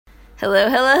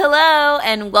Hello, hello, hello,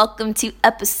 and welcome to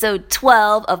episode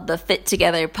 12 of the Fit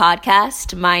Together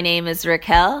podcast. My name is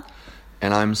Raquel.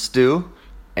 And I'm Stu,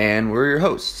 and we're your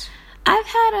hosts. I've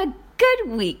had a good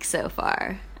week so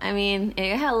far. I mean,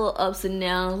 it had a little ups and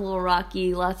downs, a little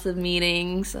rocky, lots of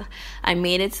meetings. I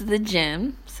made it to the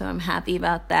gym, so I'm happy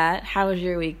about that. How was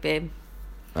your week, babe?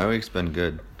 My week's been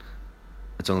good.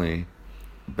 It's only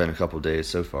been a couple days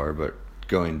so far, but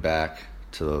going back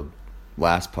to the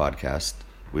last podcast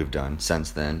we've done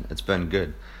since then, it's been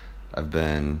good. I've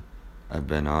been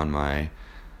on my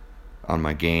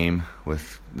game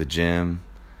with the gym.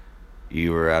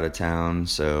 You were out of town,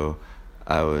 so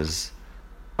I was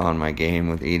on my game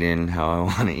with eating how I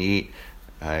want to eat.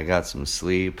 I got some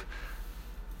sleep.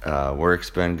 Work's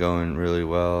been going really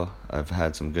well. I've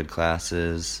had some good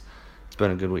classes. It's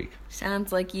been a good week.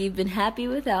 Sounds like you've been happy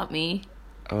without me.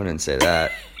 I wouldn't say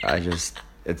that.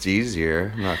 It's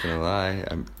easier. I'm not gonna lie.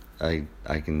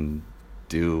 I can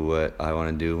do what I want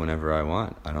to do whenever I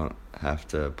want. I don't have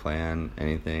to plan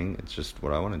anything. It's just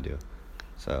what I want to do.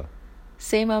 So.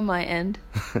 Same on my end.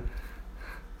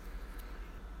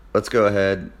 Let's go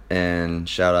ahead and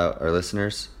shout out our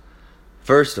listeners.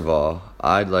 First of all,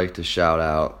 I'd like to shout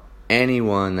out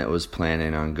anyone that was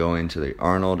planning on going to the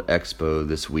Arnold Expo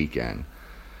this weekend.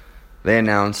 They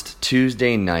announced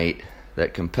Tuesday night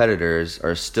that competitors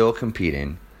are still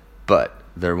competing, but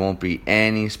there won't be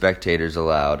any spectators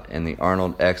allowed, and the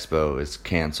Arnold Expo is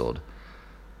canceled.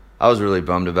 I was really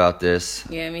bummed about this.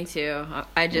 Yeah, me too.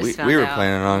 I just found out. We were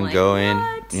planning on going.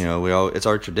 What? You know, it's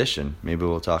our tradition. Maybe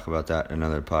we'll talk about that in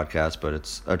another podcast, but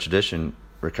it's a tradition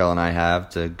Raquel and I have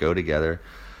to go together.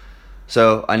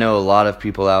 So I know a lot of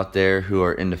people out there who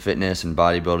are into fitness and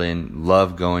bodybuilding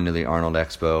love going to the Arnold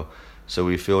Expo. So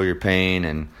we feel your pain,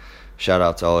 and shout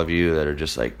out to all of you that are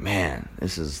just like, man,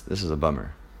 this is a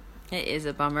bummer. It is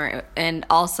a bummer. And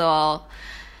also,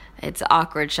 it's an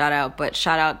awkward shout out, but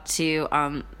shout out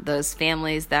to those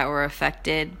families that were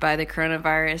affected by the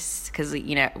coronavirus, because,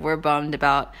 you know, we're bummed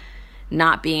about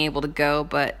not being able to go,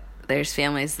 but there's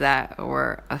families that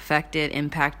were affected,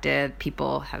 impacted,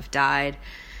 people have died.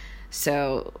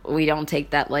 So we don't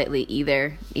take that lightly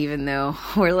either, even though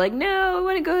we're like, no, we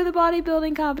want to go to the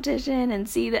bodybuilding competition and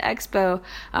see the expo.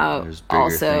 There's bigger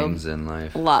things in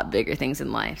life. A lot bigger things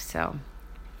in life. So,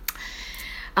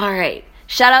 all right.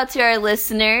 Shout out to our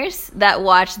listeners that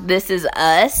watch This Is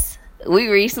Us. We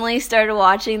recently started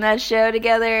watching that show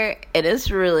together. It is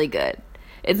really good.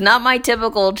 It's not my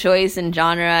typical choice in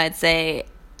genre. I'd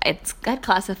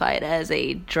classify it as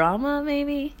a drama,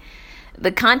 maybe.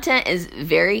 The content is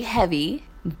very heavy,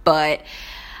 but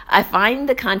I find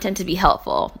the content to be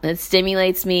helpful. It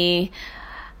stimulates me.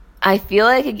 I feel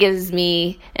like it gives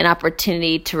me an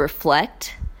opportunity to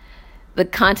reflect. The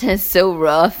content is so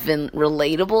rough and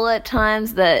relatable at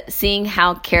times that seeing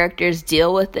how characters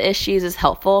deal with the issues is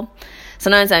helpful.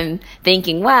 Sometimes I'm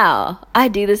thinking, wow, I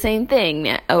do the same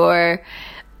thing, or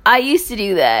I used to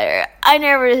do that, or I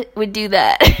never would do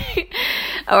that,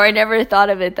 or I never thought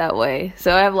of it that way.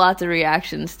 So I have lots of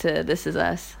reactions to This Is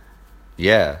Us.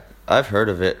 Yeah, I've heard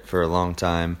of it for a long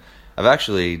time. I've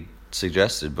actually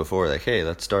suggested before, like, hey,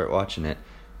 let's start watching it.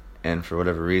 And for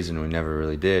whatever reason, we never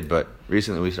really did. But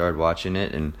recently we started watching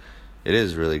it, and it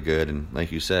is really good. And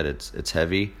like you said, it's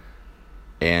heavy.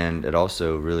 And it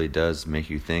also really does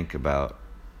make you think about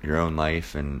your own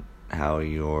life and how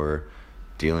you're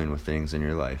dealing with things in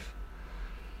your life.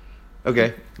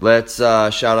 Okay, let's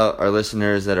shout out our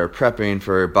listeners that are prepping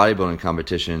for bodybuilding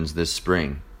competitions this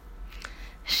spring.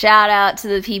 Shout out to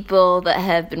the people that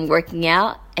have been working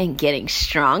out and getting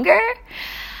stronger.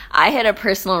 I had a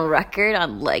personal record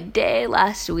on leg day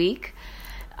last week.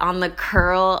 On the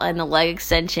curl and the leg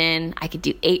extension, I could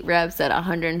do 8 reps at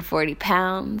 140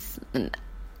 pounds. And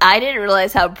I didn't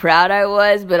realize how proud I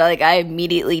was, but I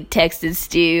immediately texted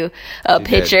Stu a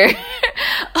picture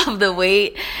of the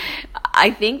weight.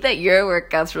 I think that your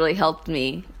workouts really helped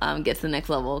me get to the next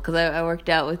level, because I worked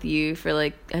out with you for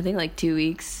I think 2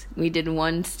 weeks. We did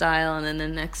one style, and then the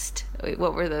next.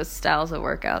 What were those styles of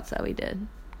workouts that we did?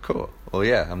 Cool. Well,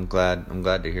 yeah, I'm glad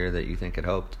to hear that you think it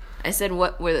helped. I said,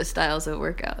 what were the styles of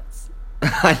workouts?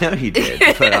 I know you did,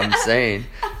 but I'm saying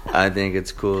I think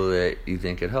it's cool that you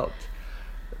think it helped.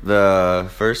 The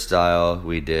first style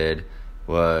we did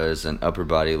was an upper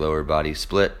body, lower body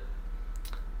split.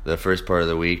 The first part of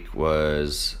the week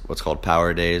was what's called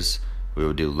power days. We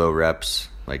would do low reps,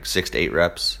 like 6 to 8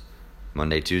 reps,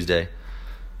 Monday, Tuesday.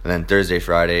 And then Thursday,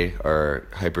 Friday are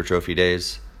hypertrophy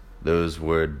days. Those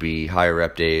would be higher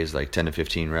rep days, like 10 to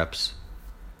 15 reps.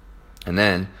 And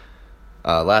then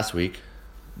last week,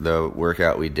 the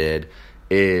workout we did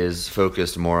is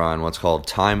focused more on what's called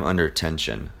time under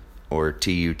tension. or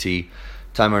TUT.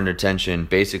 Time under tension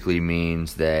basically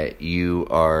means that you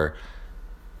are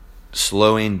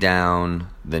slowing down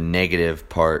the negative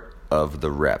part of the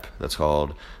rep. That's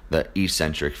called the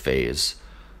eccentric phase.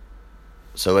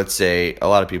 So let's say a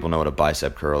lot of people know what a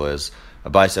bicep curl is. A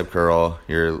bicep curl,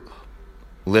 you're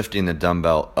lifting the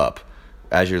dumbbell up.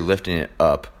 As you're lifting it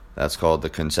up, that's called the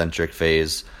concentric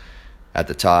phase. At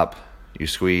the top, you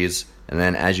squeeze, and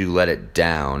then as you let it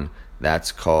down,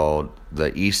 that's called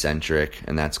the eccentric,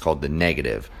 and that's called the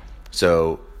negative.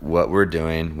 So what we're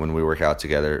doing when we work out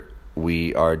together,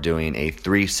 we are doing a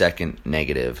 3-second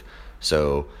negative.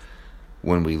 So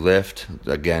when we lift,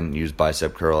 again, use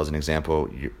bicep curl as an example,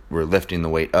 we're lifting the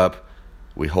weight up,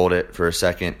 we hold it for a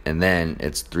second, and then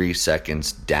it's 3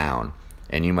 seconds down.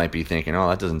 And you might be thinking, oh,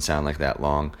 that doesn't sound like that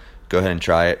long. Go ahead and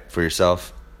try it for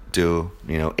yourself. Do,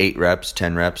 8 reps,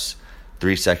 10 reps,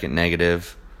 3-second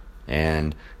negative,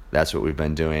 and that's what we've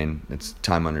been doing. It's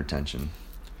time under tension.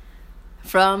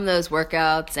 From those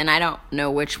workouts, and I don't know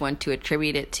which one to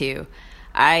attribute it to,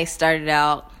 I started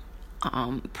out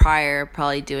prior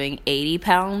probably doing 80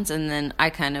 pounds, and then I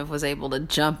kind of was able to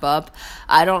jump up.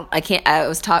 We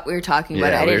were talking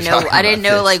about it. I didn't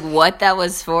know like what that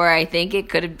was for. I think it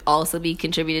could also be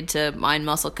contributed to mind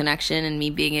muscle connection and me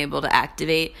being able to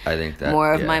activate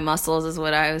more of my muscles is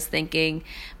what I was thinking.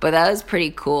 But that was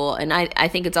pretty cool, and I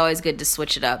think it's always good to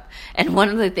switch it up. And one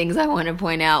of the things I want to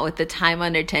point out with the time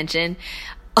under tension,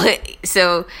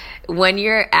 so when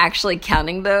you're actually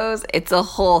counting those, it's a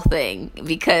whole thing,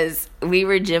 because we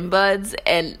were gym buds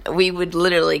and we would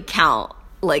literally count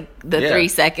like the 3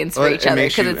 seconds for each other,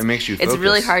 because it's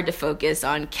really hard to focus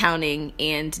on counting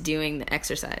and doing the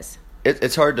exercise.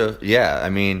 It's hard to,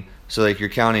 so like you're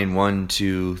counting 1,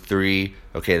 2, 3,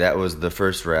 okay, that was the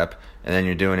first rep, and then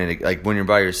you're doing it like when you're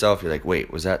by yourself, you're like,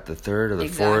 wait, was that the third or the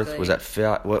fourth? Was that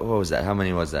fifth? What was that? How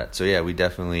many was that? So yeah,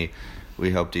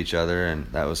 we helped each other, and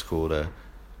that was cool to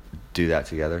do that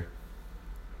together.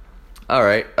 All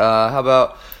right. How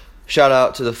about shout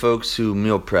out to the folks who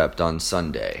meal prepped on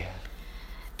Sunday?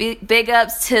 Big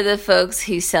ups to the folks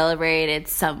who celebrated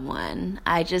someone.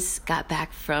 I just got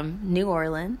back from New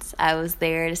Orleans. I was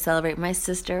there to celebrate my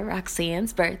sister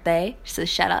Roxanne's birthday. So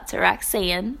shout out to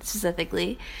Roxanne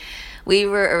specifically. We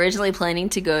were originally planning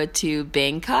to go to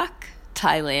Bangkok,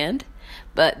 Thailand,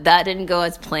 but that didn't go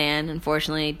as planned,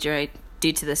 unfortunately,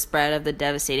 due to the spread of the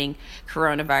devastating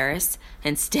coronavirus.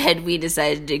 Instead, we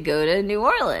decided to go to New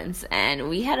Orleans, and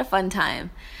we had a fun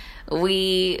time.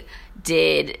 We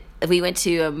went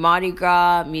to a Mardi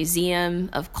Gras museum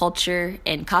of culture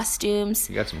and costumes.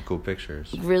 You got some cool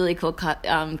pictures. Really cool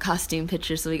costume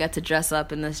pictures, so we got to dress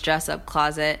up in this dress-up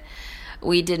closet.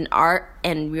 We did an art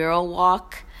and mural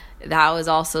walk. That was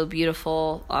also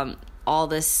beautiful. All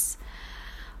this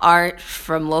art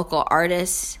from local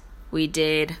artists. We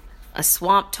did a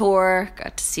swamp tour,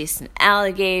 got to see some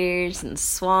alligators in the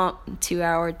swamp,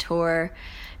 2-hour tour,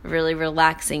 really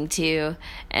relaxing too,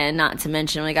 and not to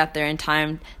mention we got there in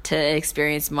time to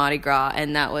experience Mardi Gras,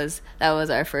 and that was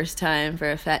our first time for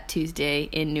a Fat Tuesday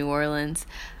in New Orleans.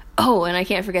 Oh, and I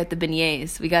can't forget the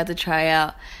beignets. We got to try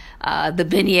out the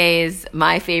beignets.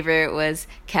 My favorite was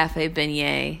Cafe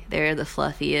Beignet. They're the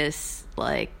fluffiest,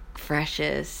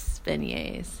 freshest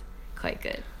beignets. Quite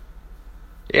good.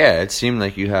 Yeah, it seemed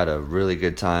like you had a really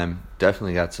good time.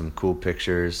 Definitely got some cool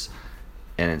pictures,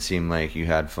 and it seemed like you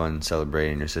had fun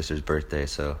celebrating your sister's birthday,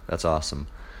 so that's awesome.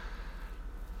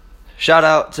 Shout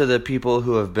out to the people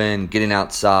who have been getting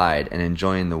outside and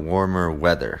enjoying the warmer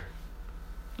weather.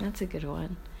 That's a good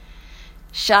one.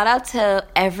 Shout out to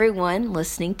everyone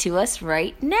listening to us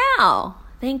right now.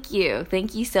 Thank you.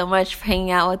 Thank you so much for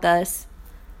hanging out with us.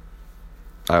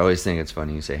 I always think it's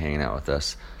funny you say hanging out with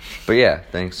us. But yeah,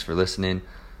 thanks for listening.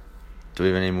 Do we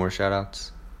have any more shout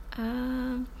outs?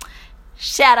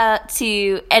 Shout out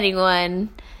to anyone,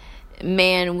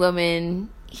 man, woman,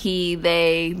 he,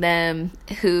 they, them,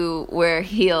 who wear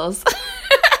heels.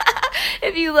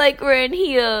 If you like wearing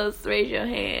heels, raise your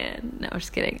hand. No, I'm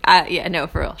just kidding. No,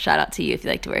 for real. Shout out to you if you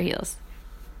like to wear heels.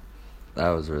 That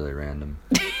was really random.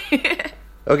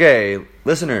 Okay,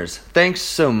 listeners, thanks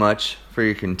so much for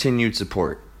your continued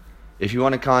support. If you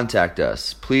want to contact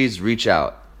us, please reach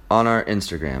out on our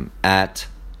Instagram at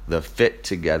the Fit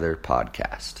Together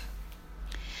Podcast.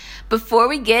 Before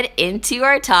we get into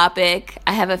our topic,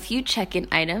 I have a few check-in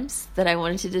items that I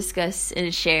wanted to discuss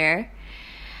and share.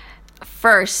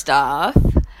 First off,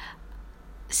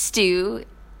 Stu,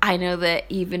 I know that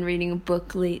you've been reading a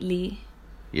book lately.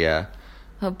 Yeah.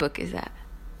 What book is that?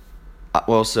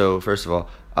 So first of all,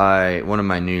 one of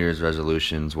my New Year's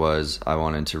resolutions was I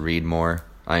wanted to read more.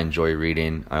 I enjoy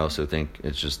reading. I also think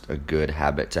it's just a good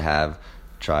habit to have.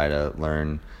 Try to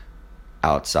learn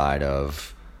outside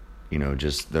of,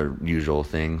 just the usual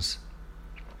things.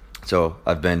 So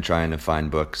I've been trying to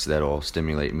find books that'll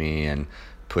stimulate me and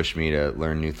push me to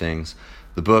learn new things.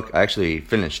 The book, I actually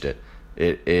finished it.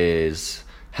 It is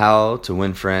How to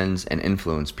Win Friends and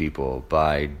Influence People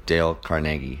by Dale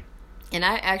Carnegie. And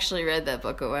I actually read that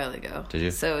book a while ago. Did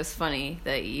you? So it's funny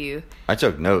that you... I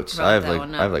took notes. I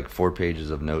have like 4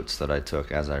 pages of notes that I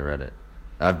took as I read it.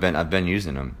 I've been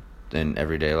using them in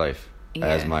everyday life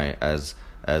as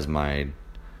my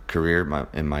career,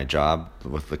 in my job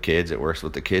with the kids. It works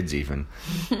with the kids even.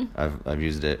 I've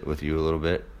used it with you a little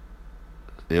bit.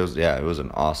 It was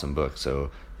an awesome book.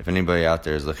 So if anybody out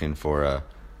there is looking for a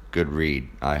good read,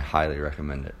 I highly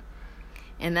recommend it.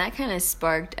 And that kind of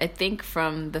sparked, I think,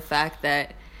 from the fact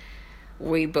that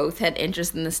we both had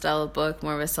interest in the style of book,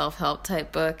 more of a self-help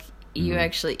type book. You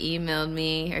actually emailed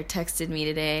me or texted me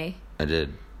today. I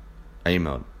did. I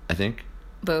emailed, I think.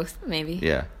 Both, maybe.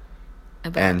 Yeah.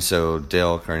 And so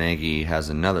Dale Carnegie has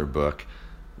another book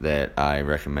that I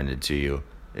recommended to you.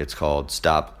 It's called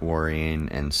Stop Worrying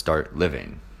and Start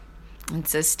Living. And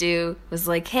so Stu was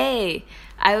like, hey,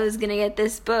 I was going to get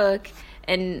this book,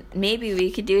 and maybe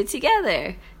we could do it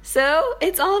together. So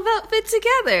it's all about fit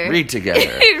together. Read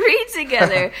together. Read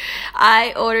together.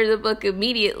 I ordered the book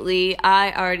immediately.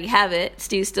 I already have it.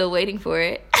 Stu's still waiting for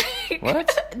it.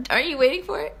 What? Aren't you waiting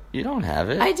for it? You don't have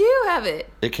it. I do have it.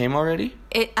 It came already?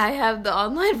 I have the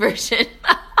online version.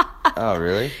 Oh,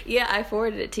 really? Yeah, I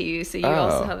forwarded it to you, so you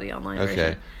also have the online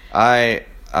version. Okay.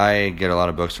 I get a lot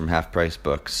of books from Half Price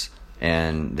Books,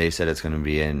 and they said it's going to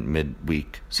be in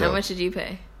midweek. So how much did you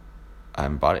pay? I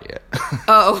haven't bought it yet.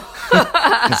 Oh.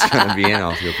 It's going to be in.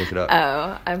 I'll have to go pick it up.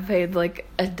 Oh, I paid like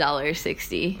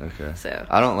 $1.60. Okay. So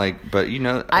I don't like, but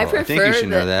I think you should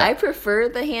know that. I prefer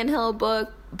the handheld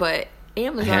book, but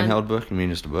Amazon. A handheld book? You mean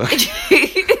just a book?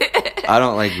 I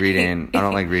don't like reading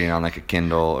on like a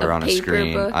Kindle or on a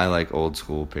screen. Book? I like old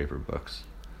school paper books.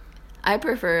 I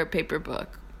prefer a paper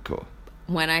book. Cool.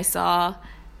 When I saw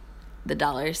the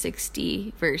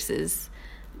 $1.60 versus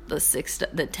the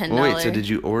 $10. Well, wait, so did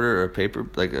you order a paper,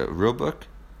 like a real book?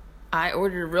 I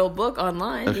ordered a real book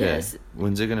online. Okay. Yes.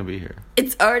 When's it gonna be here?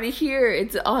 It's already here.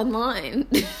 It's online.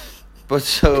 But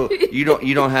so you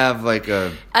don't have like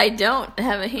a. I don't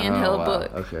have a handheld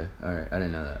book. Okay, all right. I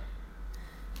didn't know that.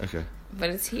 Okay. But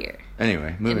it's here.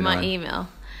 Anyway, moving on. In my email.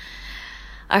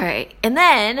 All right, and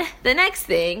then the next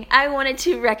thing, I wanted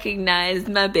to recognize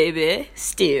my baby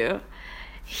Stu.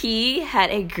 He had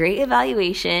a great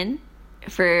evaluation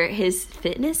for his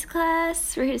fitness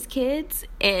class for his kids,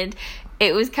 and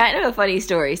it was kind of a funny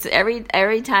story. So every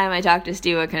time I talk to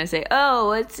Stu, I kind of say, oh,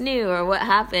 what's new or what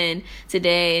happened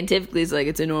today, and typically it's like,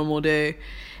 it's a normal day.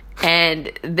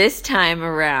 And this time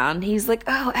around, he's like,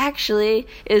 oh, actually,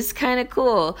 it's kind of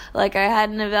cool. Like, I had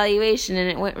an evaluation, and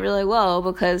it went really well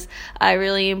because I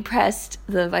really impressed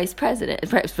the vice principal.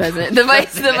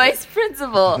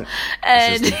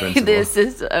 And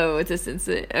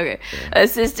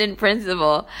assistant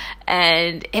principal.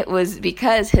 And it was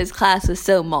because his class was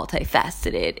so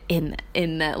multifaceted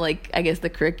in that, like, I guess the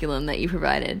curriculum that you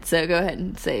provided. So go ahead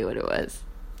and say what it was.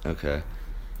 Okay.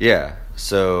 Yeah.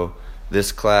 So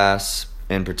this class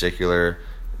in particular,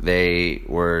 they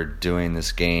were doing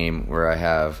this game where I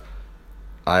have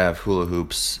hula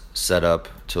hoops set up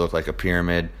to look like a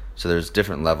pyramid. So there's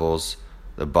different levels.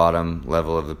 The bottom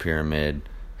level of the pyramid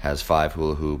has 5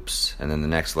 hula hoops, and then the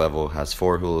next level has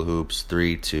 4 hula hoops,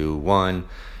 3, 2, 1.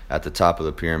 At the top of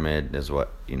the pyramid is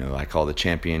what I call the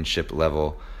championship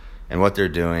level. And what they're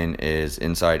doing is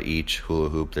inside each hula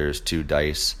hoop there's 2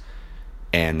 dice,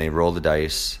 and they roll the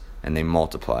dice and they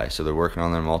multiply. So they're working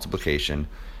on their multiplication.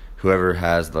 Whoever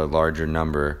has the larger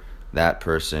number, that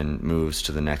person moves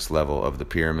to the next level of the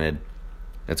pyramid.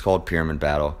 It's called pyramid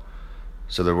battle.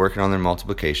 So they're working on their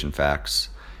multiplication facts.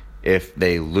 If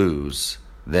they lose,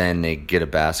 then they get a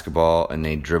basketball and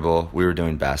they dribble. We were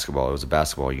doing basketball. It was a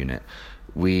basketball unit.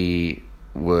 We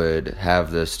would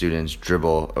have the students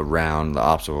dribble around the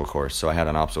obstacle course. So I had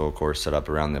an obstacle course set up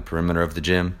around the perimeter of the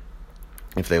gym.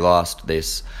 If they lost, they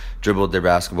dribbled their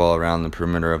basketball around the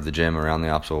perimeter of the gym, around the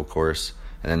obstacle course,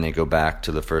 and then they go back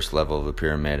to the first level of the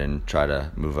pyramid and try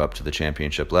to move up to the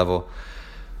championship level.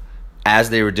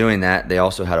 As they were doing that, they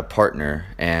also had a partner,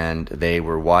 and they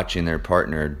were watching their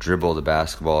partner dribble the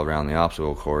basketball around the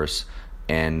obstacle course,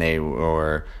 and they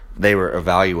were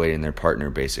evaluating their partner,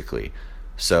 basically.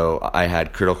 So I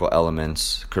had critical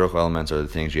elements. Critical elements are the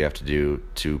things you have to do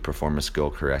to perform a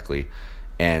skill correctly.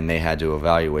 And they had to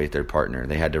evaluate their partner.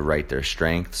 They had to write their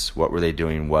strengths. What were they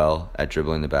doing well at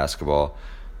dribbling the basketball?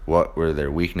 What were their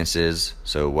weaknesses?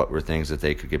 So what were things that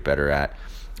they could get better at?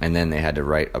 And then they had to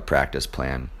write a practice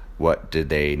plan. what did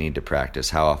they need to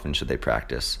practice? How often should they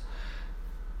practice?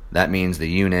 That means the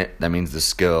unit, that means the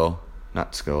skill,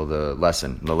 not skill, the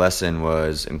lesson. The lesson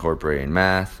was incorporating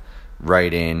math,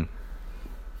 writing,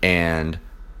 and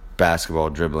basketball,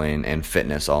 dribbling, and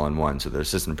fitness all in one. So the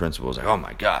assistant principal was like, oh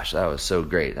my gosh, that was so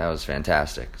great. That was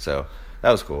fantastic. So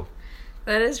that was cool.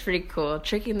 That is pretty cool.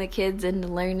 Tricking the kids into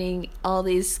learning all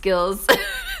these skills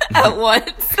at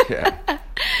once. Yeah.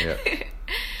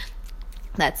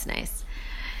 That's nice.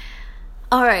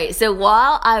 All right. So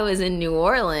while I was in New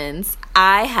Orleans,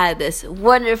 I had this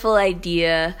wonderful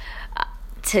idea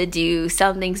to do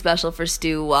something special for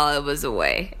Stu while I was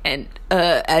away. And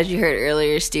as you heard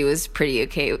earlier, Stu was pretty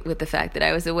okay with the fact that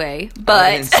I was away. But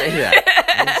I didn't say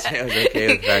that. I didn't say I was okay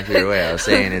with the fact that you're away. I was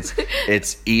saying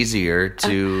it's easier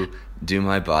to do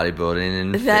my bodybuilding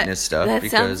and fitness stuff. That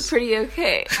because sounds pretty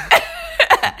okay.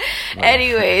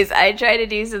 Anyways, I tried to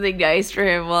do something nice for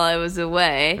him while I was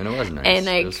away. And it was nice. And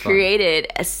I created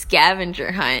a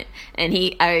scavenger hunt. And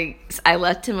I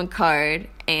left him a card,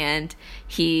 and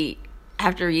he,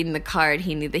 after reading the card,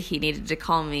 he knew that he needed to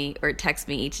call me or text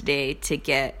me each day to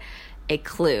get a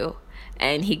clue.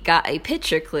 And he got a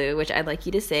picture clue, which I'd like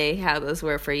you to say how those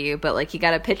were for you. But, he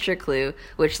got a picture clue,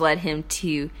 which led him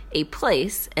to a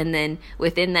place. And then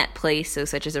within that place, so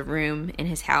such as a room in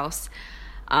his house,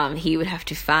 he would have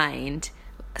to find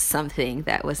something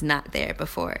that was not there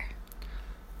before.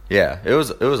 Yeah, it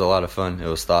was a lot of fun. It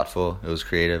was thoughtful. It was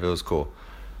creative. It was cool.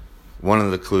 One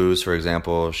of the clues, for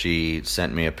example, she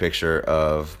sent me a picture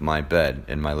of my bed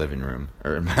in my living room.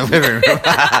 Or in my living room.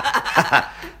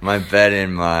 My bed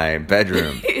in my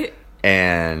bedroom.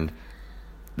 And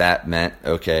that meant,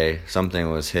 okay, something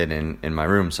was hidden in my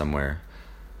room somewhere.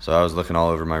 So I was looking all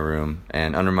over my room.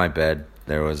 And under my bed,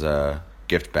 there was a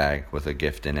gift bag with a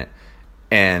gift in it.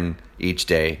 And each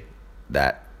day,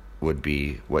 that would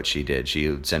be what she did. She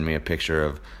would send me a picture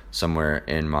of somewhere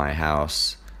in my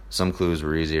house. Some clues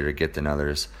were easier to get than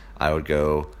others. I would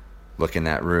go look in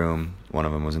that room. One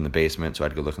of them was in the basement, so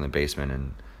I'd go look in the basement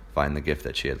and find the gift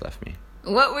that she had left me.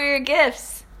 What were your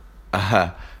gifts?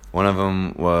 One of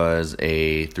them was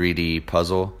a 3D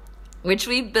puzzle. Which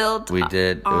we built. We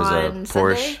did. It was a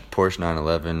Porsche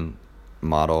 911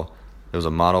 model. It was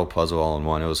a model puzzle all in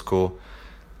one. It was cool.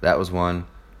 That was one.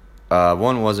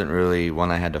 One wasn't really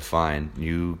one I had to find.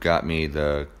 You got me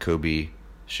the Kobe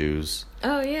shoes.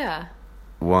 Oh, yeah.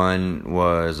 One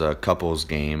was a couples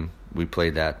game. We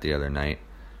played that the other night.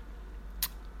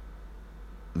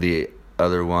 The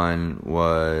other one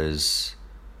was...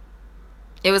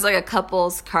 It was like a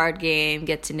couples card game,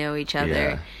 get to know each other.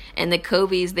 Yeah. And the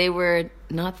Kobe's, they were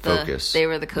not the... Focus. They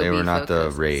were the Kobe They were not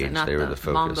Focus. the Rage. So they were the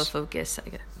Focus. Mamba Focus, I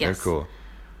guess. Yes. They're cool.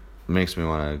 It makes me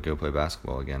want to go play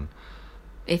basketball again.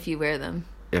 If you wear them.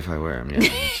 If I wear them,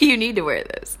 yeah. You need to wear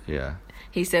those. Yeah.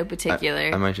 He's so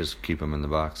particular. I might just keep them in the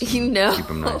box. You know. Keep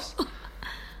them nice.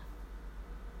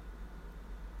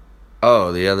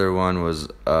 Oh, the other one was...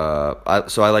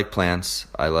 So I like plants.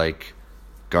 I like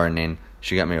gardening.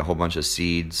 She got me a whole bunch of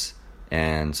seeds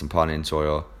and some potting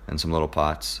soil and some little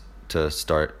pots to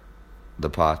start the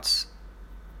pots.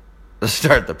 To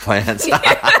start the plants.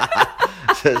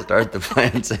 To start the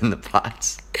plants in the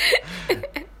pots.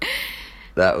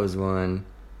 That was one.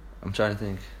 I'm trying to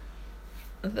think.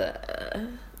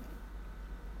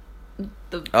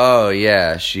 Oh,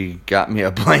 yeah. She got me a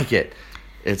blanket.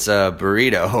 It's a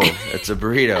burrito. It's a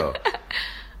burrito.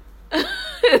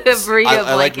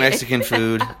 I like Mexican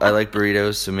food. I like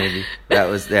burritos, so maybe that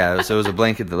was... Yeah, so it was a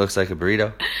blanket that looks like a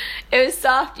burrito. It was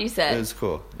soft, you said. It was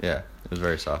cool. Yeah, it was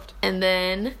very soft. And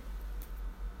then...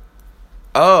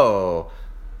 Oh,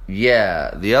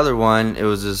 yeah. The other one, it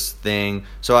was this thing.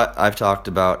 So I've talked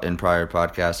about in prior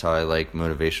podcasts how I like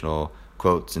motivational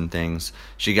quotes and things.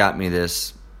 She got me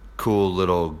this cool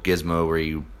little gizmo where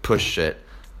you push it.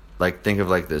 Like, think of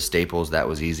like the Staples That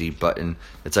Was Easy button.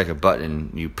 It's like a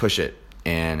button. You push it,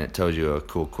 and it tells you a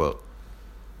cool quote.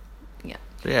 Yeah.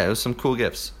 So yeah, it was some cool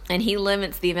gifts. And he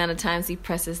limits the amount of times he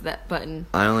presses that button.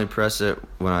 I only press it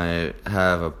when I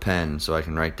have a pen so I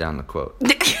can write down the quote.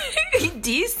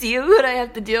 Do you see what I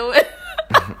have to deal with?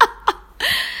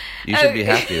 You should be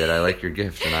happy that I like your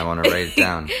gift and I want to write it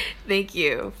down. Thank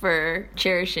you for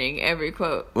cherishing every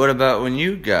quote. What about when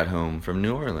you got home from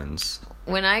New Orleans?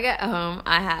 When I got home,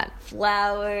 I had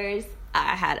flowers,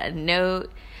 I had a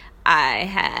note, I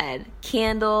had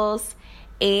candles,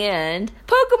 and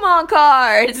Pokemon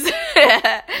cards.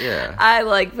 Yeah. I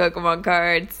like Pokemon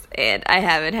cards. and I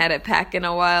haven't had a pack in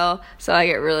a while, so I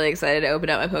get really excited to open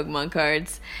up my Pokemon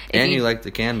cards. And you like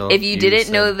the candle. If you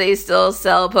didn't know they still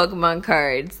sell Pokemon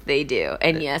cards, they do.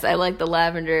 And yes, I like the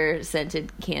lavender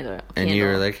scented candle. And you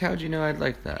were like, how'd you know I'd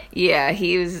like that? Yeah,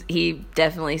 he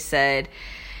definitely said,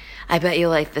 I bet you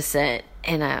like the scent.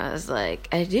 And I was like,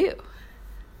 I do.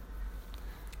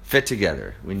 Fit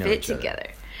together. We know Fit together.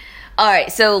 All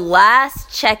right, so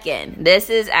last check-in. This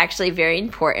is actually very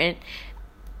important.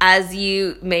 As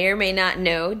you may or may not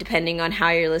know, depending on how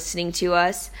you're listening to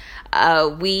us,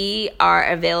 we are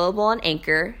available on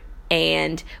Anchor,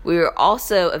 and we are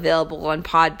also available on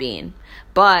Podbean.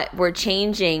 But we're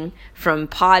changing from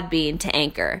Podbean to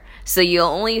Anchor. So you'll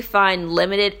only find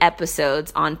limited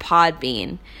episodes on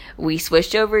Podbean. We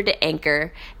switched over to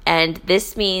Anchor, and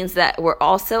this means that we're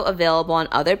also available on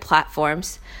other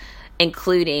platforms,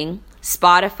 including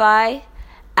Spotify,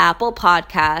 Apple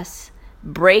Podcasts,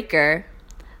 Breaker,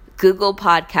 Google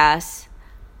Podcasts,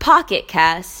 Pocket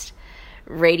Cast,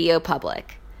 Radio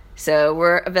Public. So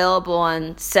we're available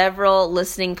on several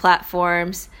listening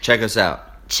platforms. Check us out.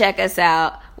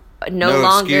 No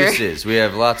longer excuses. We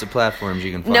have lots of platforms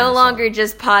you can find. No longer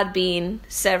just Podbean,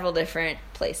 several different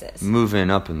places.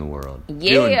 Moving up in the world.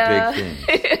 Yeah. Doing big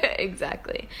things.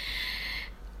 Exactly.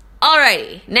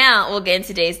 Alrighty, now we'll get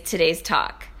into today's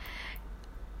talk.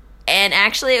 And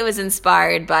actually it was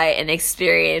inspired by an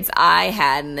experience I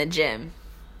had in the gym.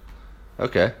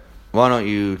 Okay. Why don't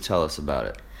you tell us about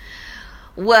it?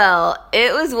 Well,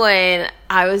 it was when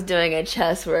I was doing a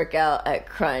chest workout at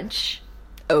Crunch,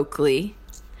 Oakley.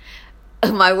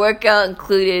 My workout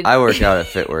included... I work out at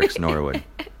FitWorks, Norwood.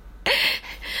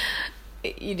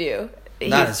 You do.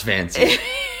 Not as fancy.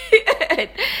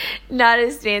 Not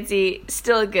as fancy,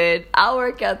 still good. I'll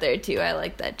work out there too. I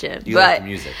like that gym. You like the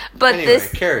music. But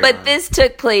anyway, this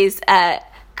took place at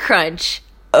Crunch,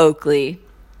 Oakley.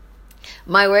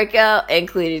 My workout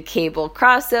included cable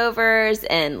crossovers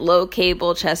and low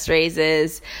cable chest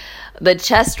raises. The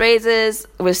chest raises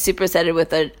was supersetted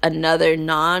with another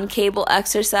non-cable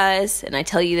exercise, and I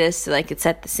tell you this so I could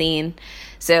set the scene.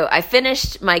 So I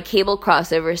finished my cable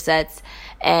crossover sets,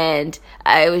 and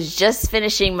I was just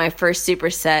finishing my first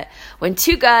superset when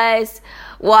two guys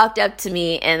walked up to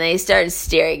me and they started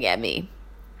staring at me.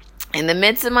 In the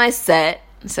midst of my set,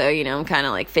 so, I'm kind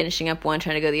of like finishing up one,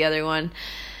 trying to go the other one,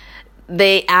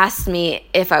 they asked me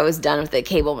if I was done with the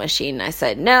cable machine. I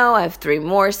said, no, I have 3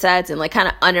 more sets, and like kind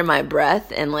of under my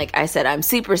breath. And like I said, I'm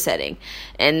supersetting.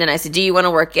 And then I said, do you want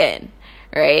to work in?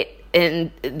 Right.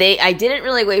 And I didn't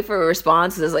really wait for a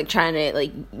response because I was like trying to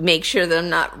like make sure that I'm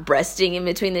not resting in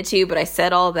between the two. But I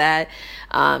said all that.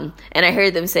 And I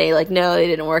heard them say like, no, they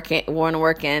didn't want to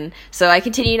work in. So I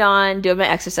continued on doing my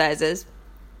exercises.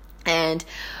 And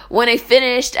when I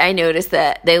finished, I noticed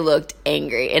that they looked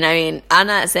angry. And I mean, I'm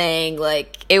not saying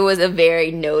like it was a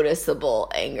very noticeable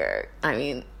anger. I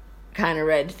mean, kind of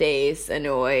red face,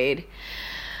 annoyed.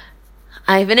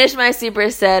 I finished my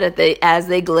superset as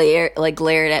they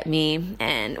glared at me.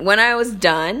 And when I was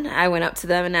done, I went up to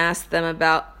them and asked them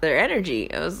about their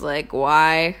energy. I was like,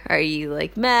 why are you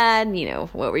like mad?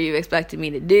 What were you expecting me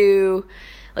to do?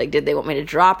 Like, did they want me to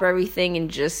drop everything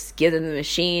and just give them the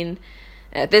machine?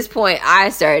 At this point, I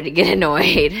started to get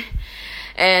annoyed.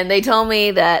 And they told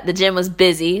me that the gym was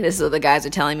busy. This is what the guys are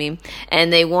telling me.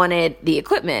 And they wanted the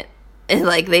equipment. And,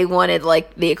 like, they wanted,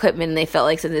 like, the equipment. And they felt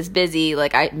like since it's busy,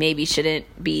 like, I maybe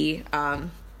shouldn't be,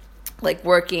 like,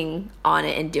 working on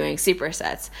it and doing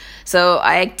supersets. So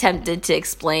I attempted to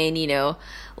explain,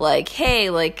 like, hey,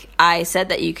 like, I said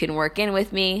that you can work in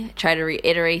with me, try to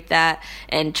reiterate that,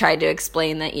 and try to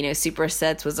explain that,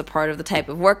 supersets was a part of the type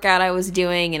of workout I was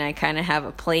doing, and I kind of have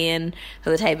a plan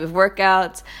for the type of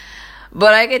workouts.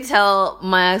 But I could tell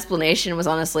my explanation was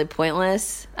honestly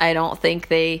pointless. I don't think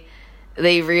they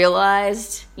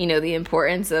realized, the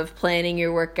importance of planning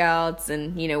your workouts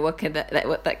and,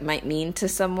 what that might mean to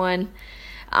someone.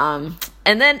 And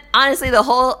then, honestly, the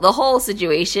whole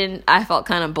situation, I felt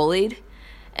kind of bullied.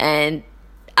 And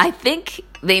I think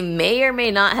they may or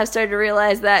may not have started to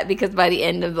realize that because by the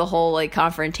end of the whole like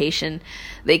confrontation,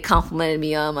 they complimented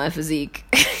me on my physique.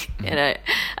 And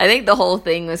I think the whole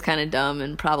thing was kind of dumb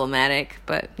and problematic.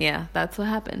 But yeah, that's what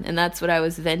happened. And that's what I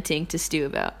was venting to Stu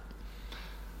about.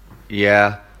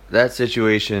 Yeah, that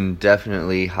situation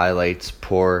definitely highlights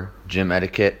poor gym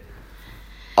etiquette.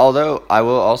 Although I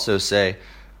will also say,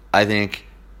 I think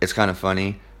it's kind of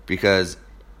funny because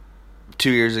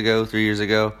 3 years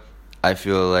ago, I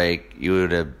feel like you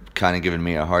would have kind of given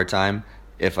me a hard time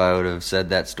if I would have said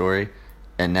that story.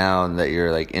 And now that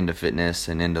you're like into fitness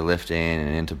and into lifting and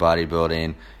into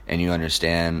bodybuilding and you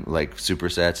understand like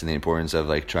supersets and the importance of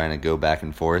like trying to go back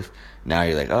and forth, now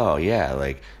you're like, oh yeah,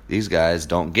 like these guys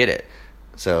don't get it.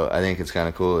 So I think it's kind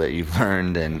of cool that you've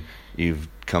learned and you've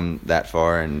come that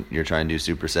far and you're trying to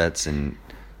do supersets, and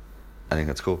I think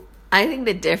that's cool. I think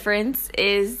the difference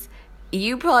is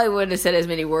you probably wouldn't have said as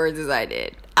many words as I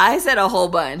did. I said a whole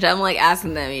bunch. I'm like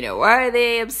asking them, why are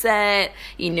they upset?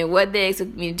 What they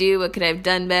expect me to do? What could I have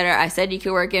done better? I said you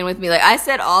could work in with me. Like, I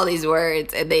said all these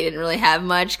words, and they didn't really have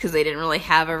much because they didn't really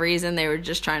have a reason. They were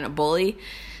just trying to bully.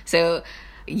 So,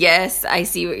 yes, I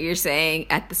see what you're saying.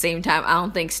 At the same time, I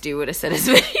don't think Stu would have said as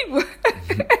many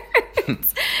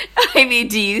words. I mean,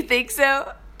 do you think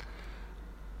so?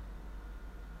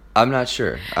 I'm not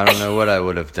sure. I don't know what I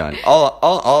would have done.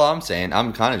 All I'm saying,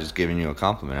 I'm kind of just giving you a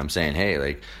compliment. I'm saying, hey,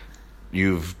 like,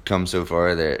 you've come so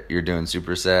far that you're doing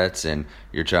supersets and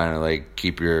you're trying to, like,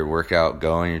 keep your workout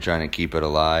going. You're trying to keep it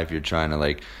alive. You're trying to,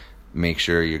 like, make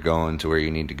sure you're going to where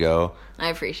you need to go. I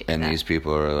appreciate that. And these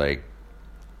people are, like,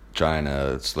 trying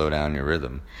to slow down your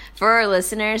rhythm. For our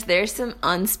listeners, there's some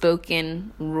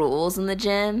unspoken rules in the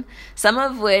gym, some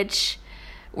of which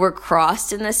were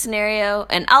crossed in this scenario,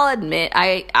 and I'll admit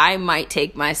I might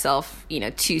take myself,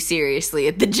 too seriously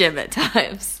at the gym at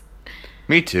times.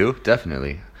 Me too,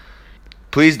 definitely.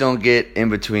 Please don't get in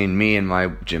between me and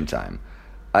my gym time.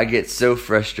 I get so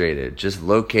frustrated just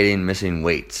locating missing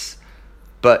weights.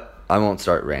 But I won't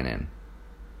start ranting.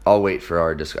 I'll wait for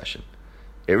our discussion.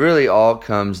 It really all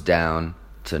comes down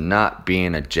to not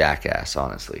being a jackass,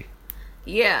 honestly.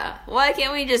 Yeah, why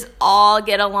can't we just all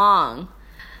get along?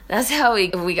 That's how we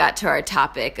got to our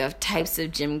topic of types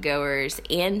of gym goers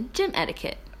and gym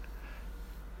etiquette.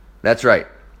 That's right.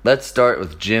 Let's start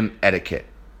with gym etiquette.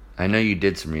 I know you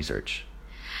did some research.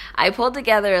 I pulled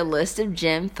together a list of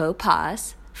gym faux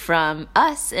pas from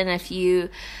us and a few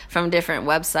from different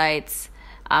websites.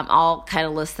 I'll kind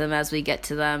of list them as we get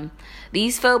to them.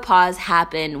 These faux pas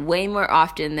happen way more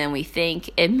often than we think,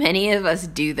 and many of us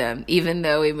do them, even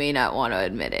though we may not want to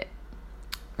admit it.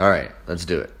 All right, let's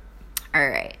do it. All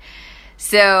right.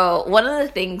 So one of the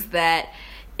things that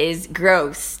is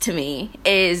gross to me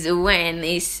is when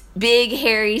this big,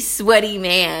 hairy, sweaty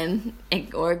man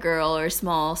or girl or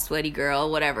small, sweaty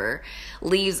girl, whatever,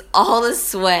 leaves all the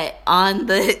sweat on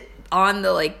the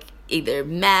like either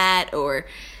mat or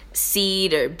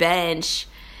seat or bench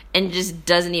and just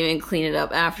doesn't even clean it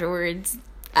up afterwards.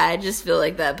 I just feel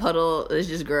like that puddle is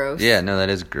just gross. Yeah, no, that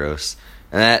is gross.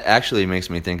 And that actually makes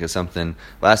me think of something.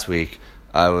 Last week,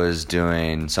 I was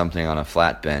doing something on a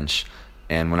flat bench,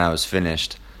 and when I was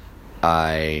finished,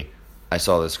 I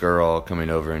saw this girl coming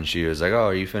over, and she was like, oh,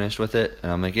 are you finished with it? And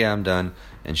I'm like, yeah, I'm done.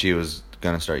 And she was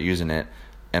going to start using it.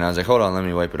 And I was like, hold on, let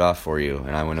me wipe it off for you.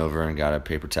 And I went over and got a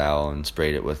paper towel and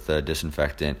sprayed it with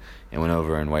disinfectant and went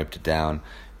over and wiped it down.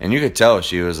 And you could tell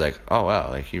she was like, oh, wow,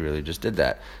 like he really just did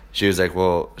that. She was like,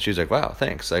 wow,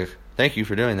 thanks. Like, thank you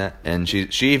for doing that. And she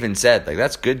even said, like,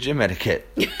 that's good gym etiquette.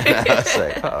 And I was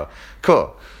like, oh,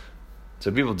 cool.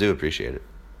 So people do appreciate it.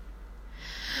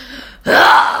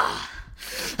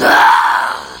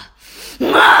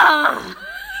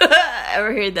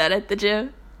 Ever heard that at the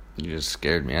gym? You just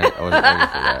scared me. I wasn't ready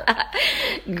for that.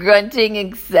 Grunting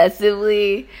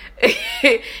excessively.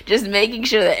 Just making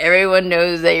sure that everyone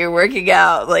knows that you're working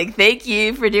out. Like, thank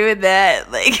you for doing that.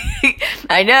 Like,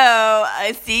 I know,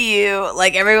 I see you,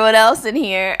 like everyone else in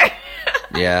here.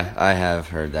 Yeah, I have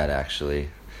heard that actually.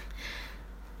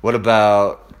 What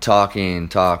about talking,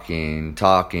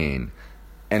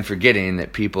 and forgetting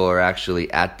that people are actually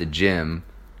at the gym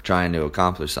trying to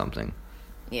accomplish something?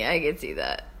 Yeah, I can see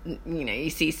that.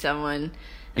 You see someone.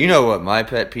 You know what my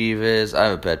pet peeve is? I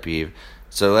have a pet peeve.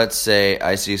 So let's say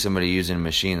I see somebody using a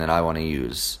machine that I want to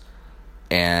use.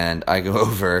 And I go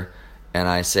over and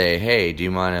I say, hey, do you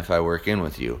mind if I work in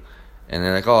with you? And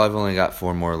they're like, oh, I've only got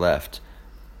 4 more left.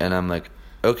 And I'm like,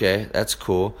 okay, that's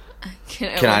cool.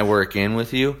 Can I work in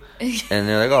with you? And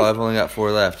they're like, oh, I've only got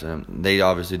 4 left. And they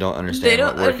obviously don't understand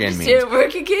what work in means.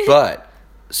 But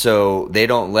so they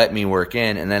don't let me work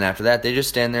in, and then after that, they just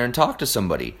stand there and talk to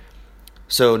somebody.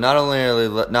 So not only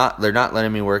are they're not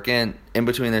letting me work in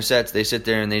between their sets, they sit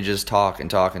there and they just talk and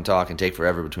take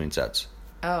forever between sets.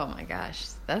 Oh my gosh,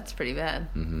 that's pretty bad.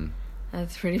 Mm-hmm.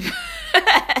 That's pretty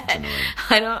bad.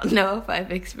 I don't know if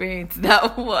I've experienced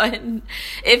that one.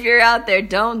 If you're out there,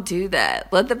 don't do that.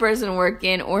 Let the person work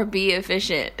in or be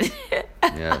efficient.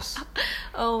 Yes.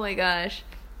 Oh my gosh.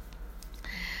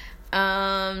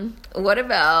 What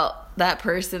about that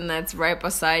person that's right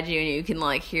beside you and you can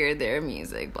like hear their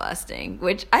music blasting?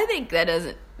 Which I think that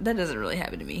doesn't really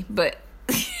happen to me, but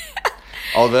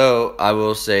Although I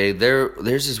will say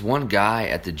there's this one guy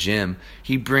at the gym.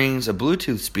 He brings a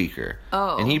Bluetooth speaker.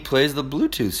 Oh. And he plays the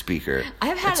Bluetooth speaker.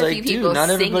 I've had it's a like, few people dude, not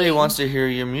everybody singing. wants to hear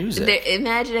your music.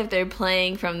 Imagine if they're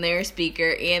playing from their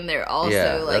speaker and they're also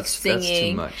singing. That's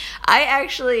too much. I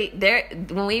actually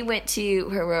when we went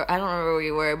to I don't remember where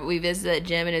we were, but we visited that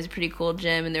gym and it was a pretty cool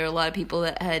gym, and there were a lot of people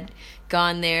that had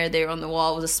gone there. They were on the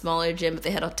wall. It was a smaller gym, but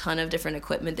they had a ton of different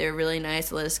equipment. They were really nice.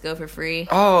 They let us go for free.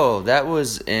 Oh, that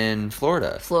was in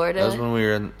Florida. Florida? That was when we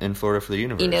were in Florida for the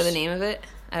universe. You know the name of it?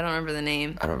 I don't remember the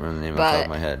name. I don't remember the name off the top of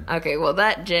my head. Okay, well,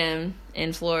 that gym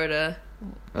in Florida.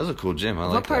 That was a cool gym. I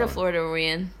like that. What part of one. Florida were we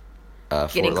in?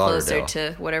 Getting closer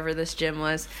to whatever this gym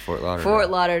was. Fort Lauderdale. Fort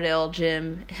Lauderdale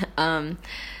gym.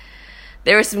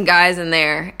 There were some guys in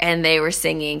there, and they were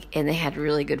singing, and they had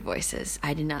really good voices.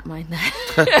 I did not mind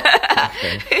that.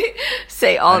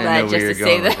 Say all that just to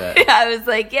say that. I was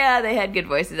like, yeah, they had good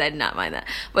voices. I did not mind that.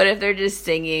 But if they're just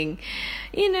singing,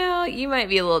 you might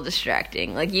be a little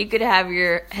distracting. Like, you could have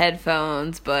your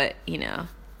headphones, but,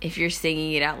 if you're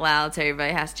singing it out loud so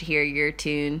everybody has to hear your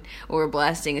tune, or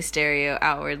blasting a stereo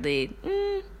outwardly,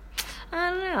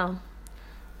 I don't know.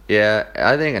 Yeah,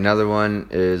 I think another one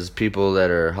is people that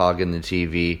are hogging the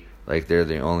TV, like they're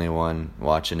the only one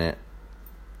watching it.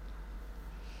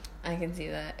 I can see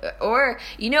that. Or,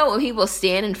 when people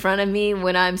stand in front of me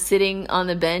when I'm sitting on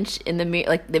the bench in the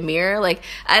mirror, like,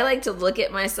 I like to look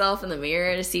at myself in the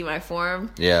mirror to see my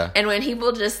form. Yeah. And when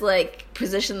people just,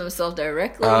 position themselves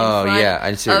directly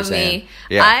in front of me,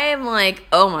 yeah. I am like,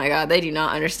 oh my God, they do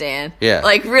not understand. Yeah.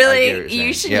 Like, really,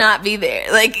 you should not be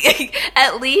there. Like,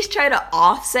 at least try to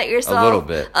offset yourself.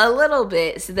 A little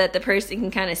bit, so that the person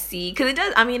can kind of see. Because it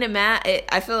does,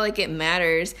 I feel like it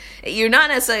matters. You're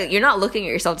not looking at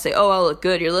yourself to say, oh, I look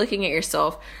good. You're looking at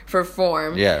yourself for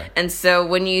form. Yeah. And so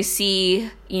when you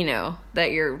see,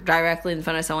 that you're directly in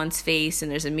front of someone's face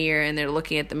and there's a mirror and they're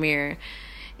looking at the mirror,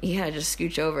 just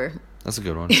scooch over. That's a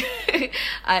good one.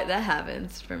 That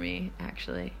happens for me,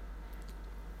 actually.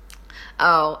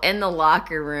 Oh, in the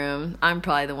locker room, I'm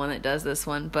probably the one that does this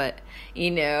one, but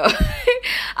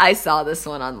I saw this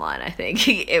one online. I think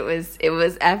it was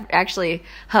actually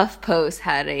HuffPost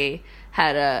had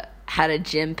a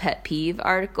gym pet peeve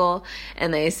article,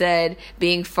 and they said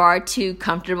being far too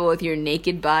comfortable with your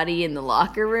naked body in the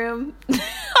locker room.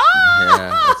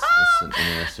 Yeah, that's an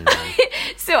interesting one.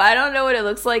 So I don't know what it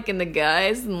looks like in the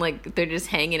guys, and they're just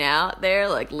hanging out there,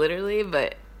 literally,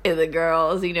 but in the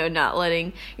girls, not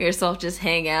letting yourself just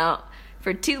hang out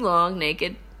for too long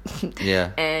naked.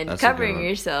 Yeah. And covering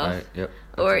yourself. Right, yep.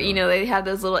 Or, they have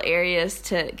those little areas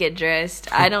to get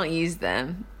dressed. I don't use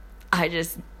them. I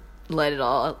just let it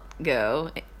all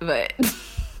go. But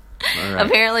all right.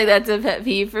 Apparently that's a pet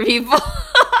peeve for people.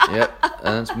 Yep.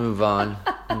 Let's move on.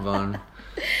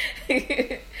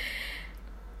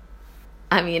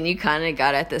 You kind of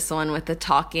got at this one with the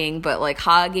talking, but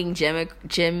hogging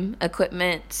gym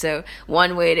equipment. So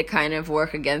one way to kind of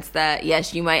work against that,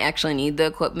 yes, you might actually need the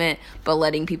equipment, but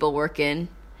letting people work in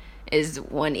is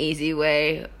one easy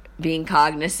way. Being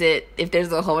cognizant, if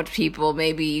there's a whole bunch of people,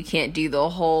 maybe you can't do the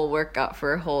whole workout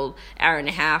for a whole hour and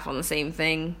a half on the same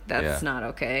thing. That's not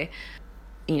okay.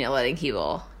 Letting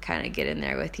people kind of get in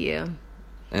there with you.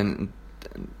 And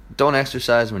don't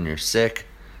exercise when you're sick.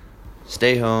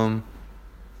 Stay home.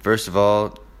 First of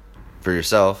all, for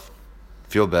yourself,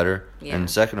 feel better. Yeah. And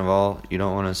second of all, you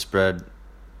don't want to spread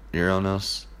your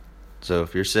illness. So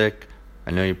if you're sick,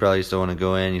 I know you probably still want to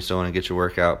go in, you still want to get your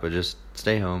workout, but just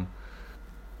stay home.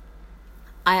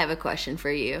 I have a question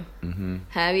for you. Mm-hmm.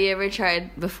 Have you ever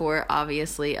tried, before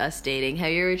obviously us dating,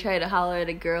 have you ever tried to holler at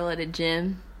a girl at a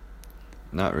gym?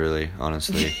 Not really,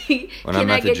 honestly. When I'm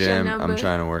at the gym, I'm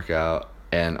trying to work out.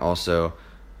 And also,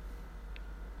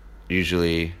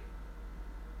 usually,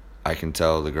 I can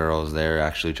tell the girls they're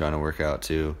actually trying to work out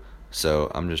too.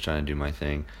 So I'm just trying to do my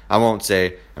thing. I won't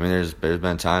say, there's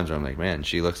been times where I'm like, man,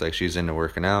 she looks like she's into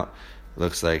working out.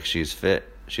 Looks like she's fit.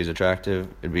 She's attractive.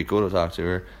 It'd be cool to talk to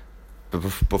her. But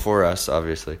before us,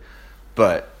 obviously.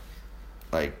 But,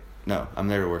 no, I'm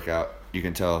there to work out. You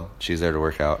can tell she's there to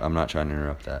work out. I'm not trying to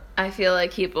interrupt that. I feel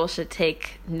like people should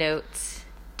take notes.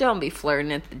 Don't be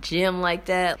flirting at the gym like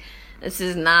that. This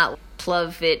is not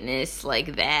club fitness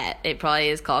like that. It probably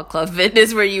is called club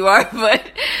fitness where you are, but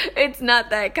it's not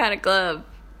that kind of club.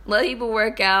 Let people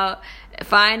work out.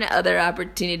 Find other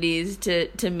opportunities to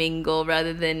mingle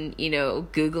rather than,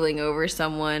 Googling over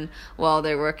someone while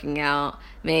they're working out.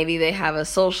 Maybe they have a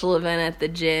social event at the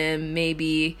gym.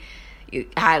 Maybe,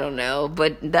 I don't know.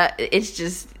 But that it's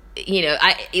just,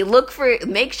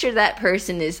 make sure that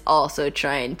person is also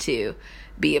trying to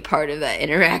be a part of that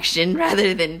interaction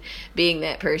rather than being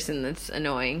that person that's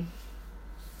annoying.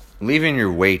 Leaving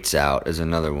your weights out is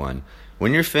another one.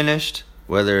 When you're finished,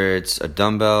 whether it's a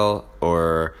dumbbell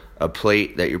or a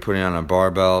plate that you're putting on a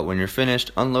barbell, when you're finished,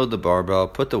 unload the barbell,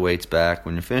 put the weights back.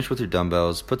 When you're finished with your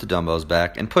dumbbells, put the dumbbells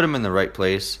back and put them in the right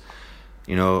place.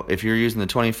 You know, if you're using the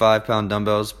 25-pound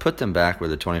dumbbells, put them back where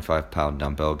the 25-pound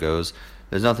dumbbell goes.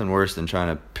 There's nothing worse than trying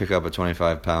to pick up a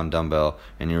 25-pound dumbbell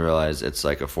and you realize it's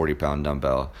like a 40-pound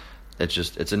dumbbell.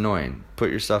 It's annoying. Put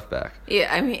your stuff back.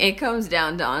 Yeah, I mean, it comes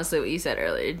down to honestly what you said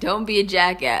earlier. Don't be a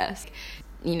jackass.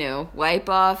 You know, wipe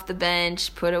off the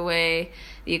bench, put away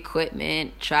the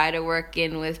equipment, try to work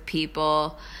in with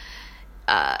people.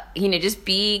 Just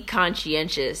be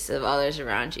conscientious of others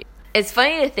around you. It's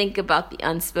funny to think about the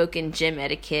unspoken gym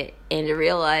etiquette and to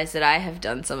realize that I have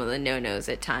done some of the no-nos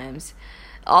at times.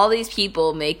 All these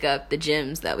people make up the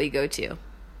gyms that we go to.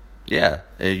 Yeah,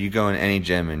 you go in any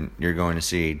gym and you're going to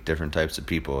see different types of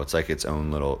people. It's like its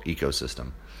own little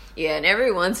ecosystem. Yeah, and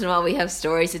every once in a while we have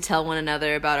stories to tell one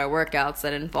another about our workouts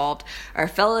that involved our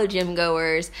fellow gym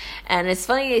goers. And it's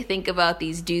funny to think about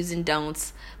these do's and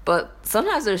don'ts, but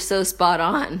sometimes they're so spot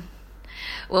on.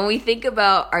 When we think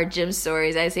about our gym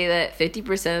stories, I say that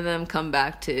 50% of them come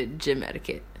back to gym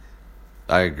etiquette.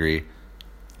 I agree.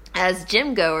 As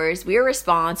gym goers, we are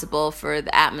responsible for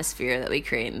the atmosphere that we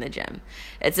create in the gym.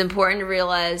 It's important to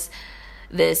realize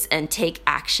this and take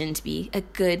action to be a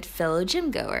good fellow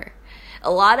gym goer. A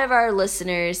lot of our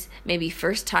listeners may be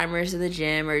first-timers in the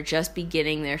gym or just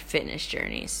beginning their fitness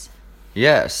journeys.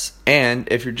 Yes, and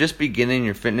if you're just beginning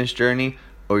your fitness journey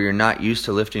or you're not used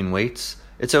to lifting weights,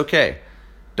 it's okay.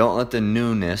 Don't let the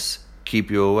newness keep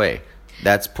you away.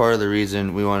 That's part of the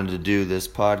reason we wanted to do this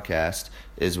podcast,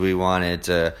 is we wanted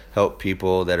to help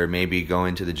people that are maybe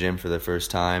going to the gym for the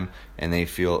first time and they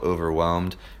feel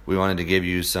overwhelmed. We wanted to give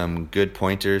you some good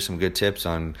pointers, some good tips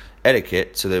on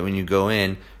etiquette so that when you go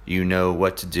in, you know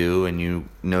what to do and you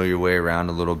know your way around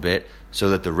a little bit so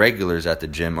that the regulars at the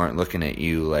gym aren't looking at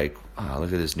you like, oh,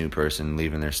 look at this new person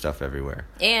leaving their stuff everywhere.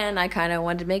 And I kind of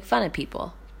wanted to make fun of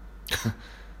people.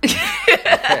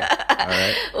 Okay. All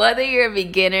right. Whether you're a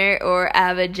beginner or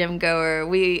avid gym goer,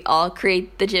 we all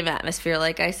create the gym atmosphere,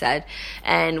 like I said.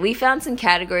 And we found some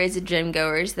categories of gym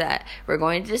goers that we're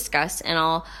going to discuss, and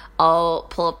I'll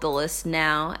pull up the list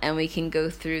now, and we can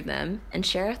go through them and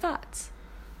share our thoughts.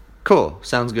 Cool.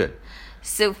 Sounds good.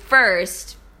 So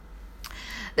first,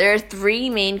 there are 3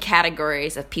 main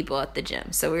categories of people at the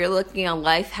gym. So we were looking on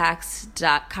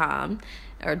lifehacks.com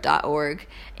or .org,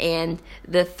 and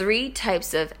the 3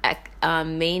 types of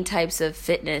main types of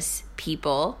fitness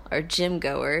people or gym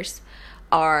goers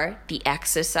are the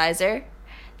exerciser,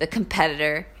 the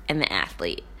competitor, and the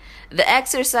athlete. The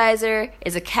exerciser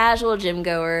is a casual gym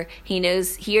goer. He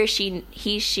knows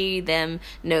them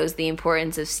knows the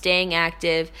importance of staying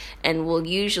active and will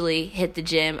usually hit the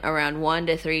gym around 1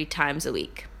 to 3 times a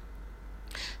week.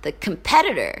 The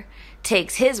competitor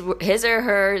takes his or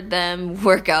her them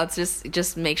workouts,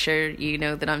 just make sure you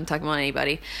know that I'm talking about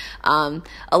anybody, a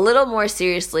little more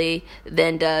seriously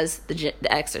than does the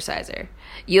exerciser.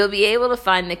 You'll be able to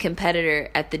find the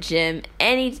competitor at the gym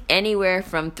anywhere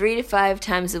from 3 to 5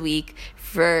 times a week.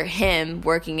 For him,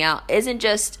 working out isn't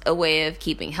just a way of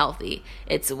keeping healthy,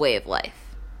 it's a way of life.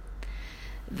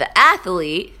 The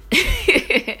athlete...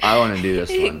 I want to do this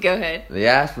one. Go ahead. The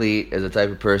athlete is a type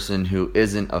of person who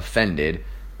isn't offended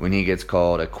when he gets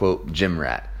called a, quote, gym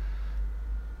rat.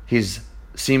 He's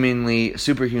seemingly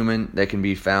superhuman that can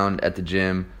be found at the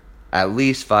gym at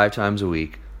least 5 times a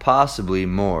week, possibly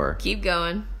more. Keep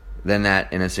going. Than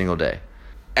that in a single day.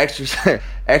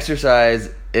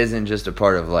 Exercise isn't just a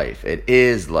part of life. It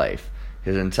is life.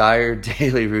 His entire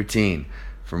daily routine,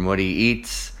 from what he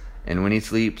eats and when he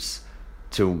sleeps,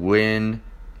 to when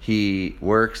he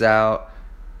works out,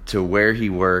 to where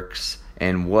he works,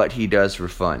 and what he does for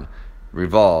fun,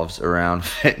 revolves around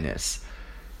fitness.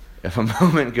 If a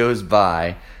moment goes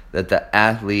by that the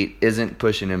athlete isn't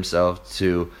pushing himself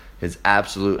to his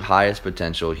absolute highest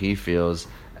potential, he feels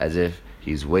as if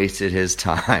he's wasted his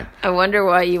time. I wonder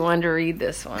why you wanted to read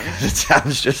this one. It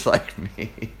sounds just like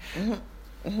me.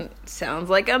 Sounds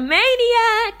like a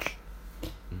maniac.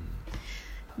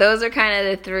 Those are kind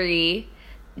of the 3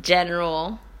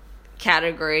 general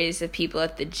categories of people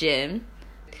at the gym.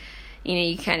 You know,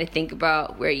 you kind of think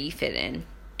about where you fit in.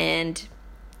 And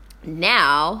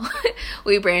now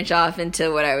we branch off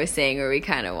into what I was saying, where we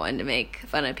kind of wanted to make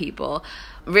fun of people.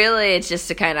 Really, it's just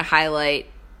to kind of highlight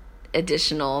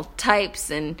additional types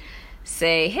and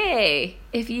say, hey,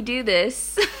 if you do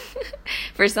this,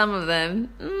 for some of them,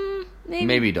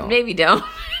 maybe don't.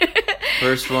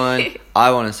 First one,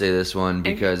 I want to say this one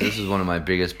because this is one of my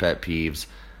biggest pet peeves.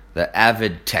 The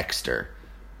avid texter.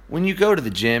 When you go to the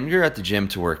gym, you're at the gym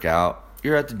to work out.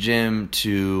 you're at the gym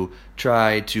to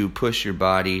try to push your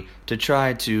body, to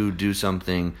try to do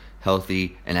something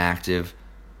healthy and active,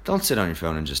 don't sit on your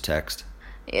phone and just text.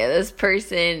 Yeah, this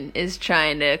person is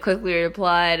trying to quickly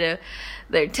reply to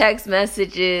their text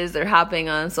messages. They're hopping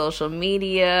on social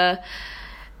media.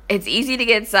 It's easy to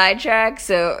get sidetracked,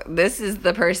 so this is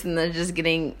the person that's just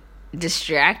getting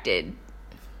distracted.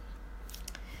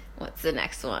 What's the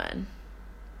next one?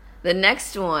 The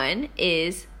next one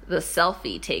is the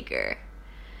selfie taker.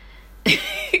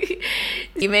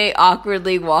 You may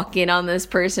awkwardly walk in on this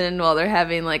person while they're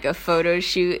having like a photo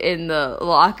shoot in the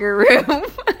locker room.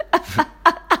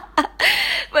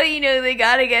 But, they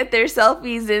got to get their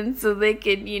selfies in so they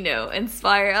can,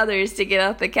 inspire others to get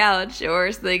off the couch,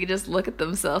 or so they can just look at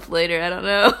themselves later. I don't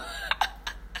know.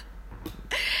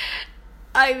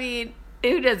 I mean,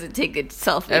 who doesn't take a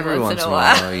selfie every once in a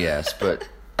while? Yes, but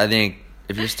I think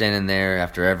if you're standing there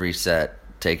after every set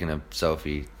taking a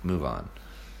selfie, move on.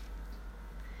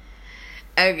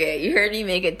 Okay, you heard me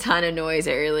make a ton of noise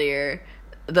earlier.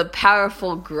 The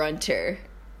powerful grunter.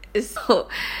 So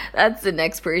that's the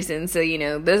next person. So,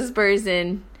 this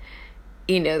person,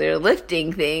 they're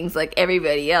lifting things like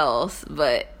everybody else,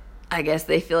 but I guess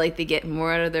they feel like they get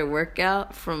more out of their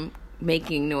workout from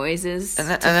making noises. And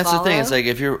that's the thing. It's like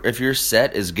if your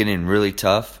set is getting really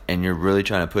tough and you're really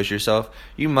trying to push yourself,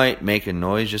 you might make a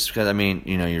noise just because,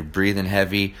 you're breathing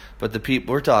heavy. But the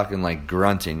people, we're talking like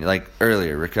grunting. Like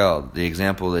earlier, Raquel, the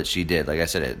example that she did, like I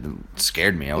said, it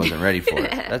scared me. I wasn't ready for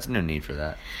it. That's no need for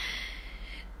that.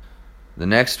 The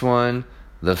next one,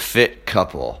 the fit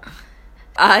couple.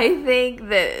 I think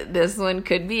that this one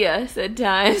could be us at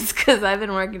times because I've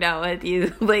been working out with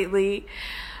you lately.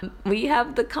 We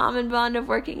have the common bond of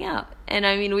working out. And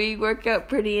we work out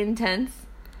pretty intense.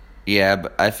 Yeah,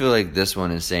 but I feel like this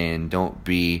one is saying don't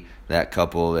be that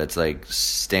couple that's like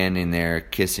standing there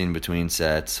kissing between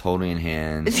sets, holding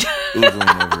hands,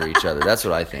 oogling over each other. That's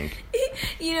what I think.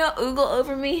 Oogle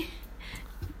over me?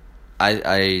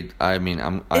 I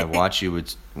watch you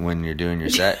when you're doing your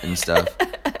set and stuff,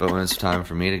 but when it's time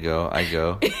for me to go, I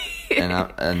go, and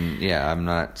I'm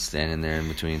not standing there in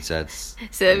between sets.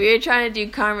 So if you're trying to do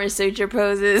Karma Sutra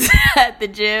poses at the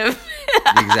gym,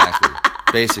 exactly,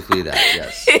 basically that,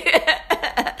 yes.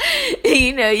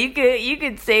 you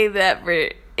could save that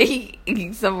for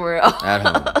somewhere else. At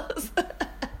home.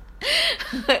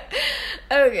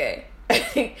 Okay,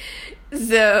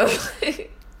 so.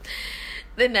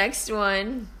 The next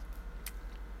one,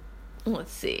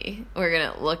 let's see. We're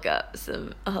going to look up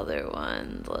some other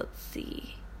ones. Let's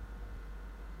see.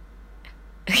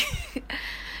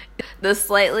 The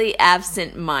slightly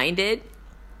absent-minded.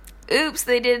 Oops,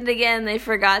 they did it again. They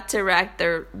forgot to rack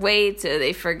their weights, or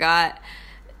they forgot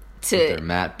to... Put their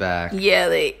mat back. Yeah,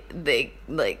 they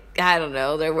I don't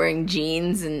know. They're wearing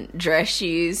jeans and dress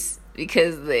shoes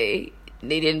because they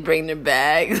didn't bring their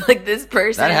bag. Like this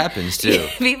person. That happens too.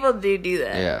 People do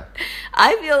that. Yeah.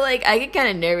 I feel like I get kind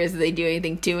of nervous if they do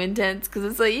anything too intense because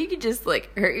it's like you could just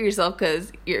like hurt yourself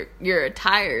because your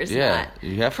attire's not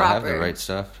you have proper. to have the right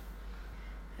stuff.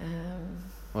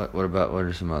 What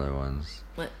are some other ones?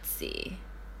 Let's see.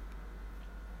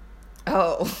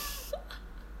 Oh.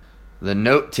 The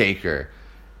note taker.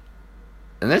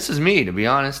 And this is me, to be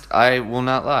honest. I will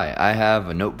not lie. I have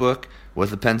a notebook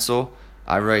with a pencil.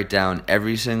 I write down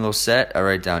every single set. I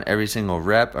write down every single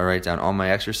rep. I write down all my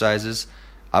exercises.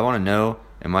 I want to know,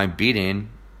 am I beating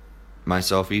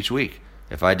myself each week?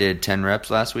 If I did 10 reps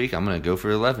last week, I'm going to go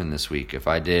for 11 this week. If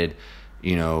I did,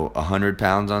 100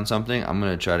 pounds on something, I'm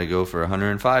going to try to go for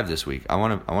 105 this week. I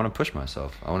want to push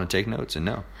myself. I want to take notes and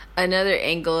know. Another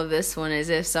angle of this one is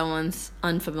if someone's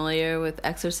unfamiliar with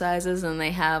exercises and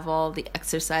they have all the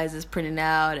exercises printed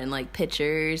out and like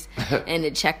pictures and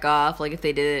to check off, like if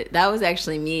they did it. That was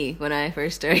actually me when I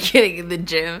first started getting in the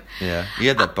gym. Yeah, you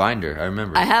had that binder. I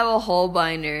remember. I have a whole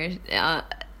binder.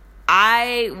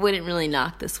 I wouldn't really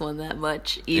knock this one that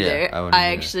much either. Yeah,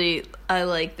 I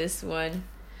like this one.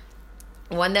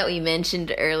 One that we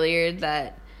mentioned earlier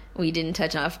that we didn't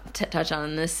touch on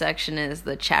in this section is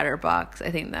the chatterbox.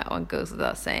 I think that one goes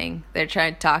without saying. They're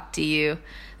trying to talk to you.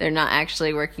 They're not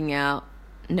actually working out.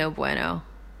 No bueno.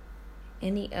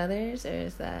 Any others, or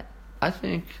is that? I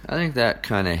think that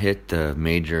kind of hit the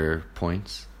major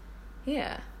points.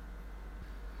 Yeah.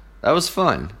 That was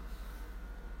fun.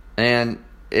 And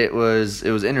it was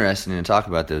interesting to talk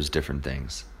about those different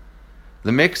things.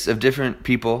 The mix of different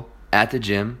people at the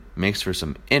gym makes for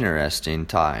some interesting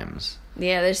times.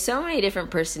 Yeah, there's so many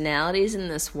different personalities in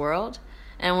this world,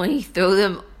 and when you throw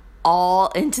them all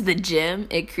into the gym,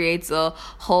 it creates a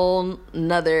whole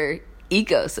nother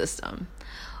ecosystem.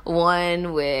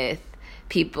 One with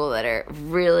people that are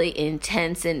really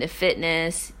intense into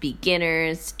fitness,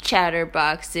 beginners,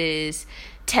 chatterboxes,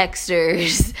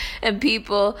 texters, and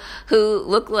people who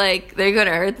look like they're going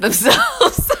to hurt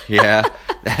themselves. Yeah.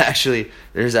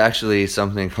 There's actually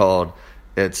something called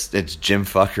it's gym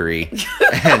fuckery.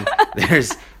 And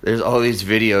there's all these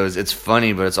videos. It's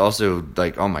funny, but it's also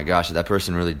like, oh my gosh, did that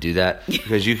person really do that?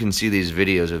 Because you can see these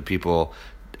videos of people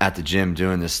at the gym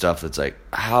doing this stuff that's like,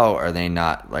 how are they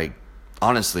not, like,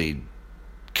 honestly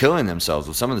killing themselves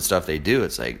with some of the stuff they do?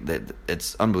 It's like,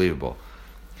 it's unbelievable.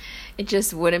 It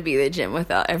just wouldn't be the gym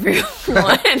without everyone.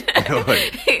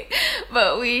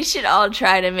 But we should all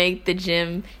try to make the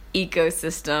gym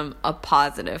ecosystem a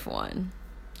positive one.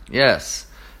 Yes.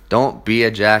 Don't be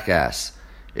a jackass.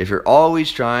 If you're always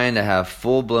trying to have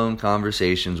full-blown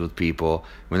conversations with people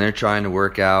when they're trying to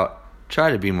work out,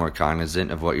 try to be more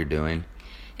cognizant of what you're doing.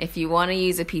 If you want to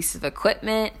use a piece of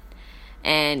equipment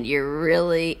and you're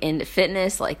really into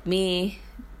fitness like me,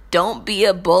 don't be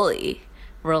a bully.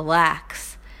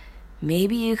 Relax.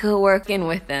 Maybe you could work in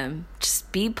with them.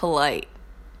 Just be polite.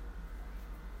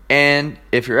 And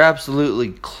if you're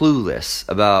absolutely clueless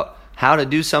about how to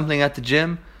do something at the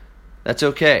gym, that's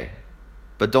okay.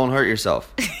 But don't hurt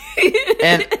yourself.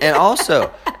 and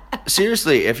also,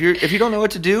 seriously, if you don't know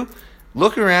what to do,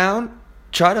 look around,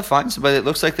 try to find somebody that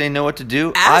looks like they know what to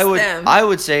do. Ask them. I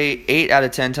would say 8 out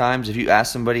of 10 times if you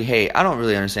ask somebody, hey, I don't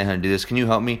really understand how to do this, can you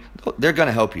help me? They're going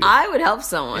to help you. I would help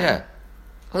someone. Yeah.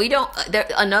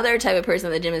 Another type of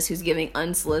person at the gym is who's giving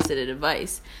unsolicited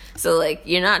advice. So, like,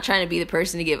 you're not trying to be the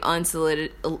person to give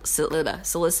solicited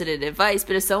advice,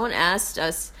 but if someone asked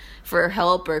us for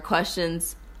help or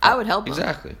questions, I would help them.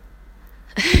 Exactly.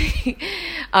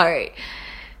 All right.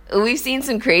 We've seen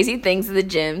some crazy things at the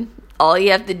gym. All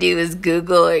you have to do is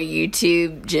Google or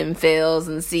YouTube gym fails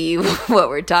and see what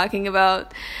we're talking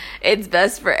about. It's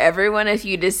best for everyone if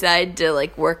you decide to,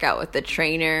 like, work out with a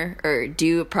trainer or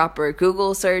do a proper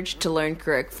Google search to learn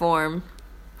correct form.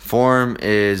 Form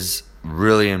is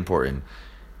really important.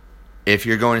 If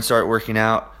you're going to start working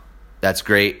out, that's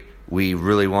great. We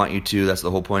really want you to. That's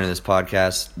the whole point of this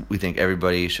podcast. We think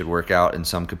everybody should work out in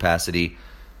some capacity.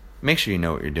 Make sure you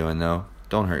know what you're doing, though.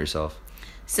 Don't hurt yourself.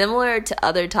 Similar to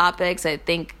other topics, I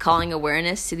think calling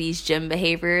awareness to these gym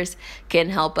behaviors can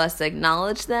help us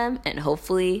acknowledge them and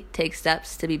hopefully take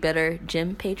steps to be better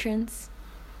gym patrons.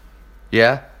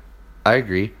 Yeah, I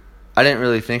agree. I didn't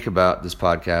really think about this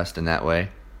podcast in that way,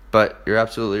 but you're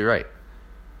absolutely right.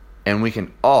 And we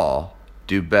can all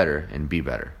do better and be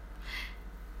better.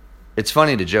 It's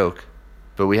funny to joke,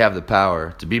 but we have the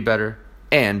power to be better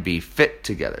and be fit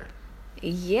together.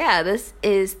 Yeah, this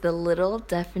is the little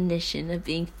definition of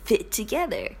being fit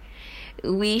together.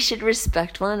 We should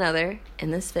respect one another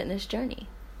in this fitness journey.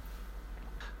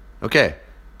 Okay,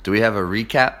 do we have a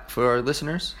recap for our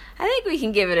listeners? I think we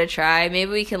can give it a try.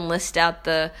 Maybe we can list out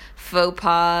the faux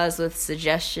pas with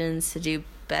suggestions to do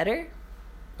better.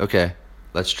 Okay,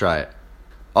 let's try it.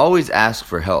 Always ask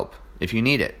for help if you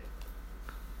need it.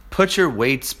 Put your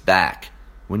weights back.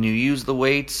 When you use the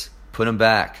weights, put them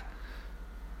back.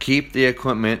 Keep the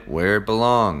equipment where it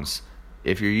belongs.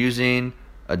 If you're using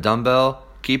a dumbbell,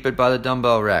 keep it by the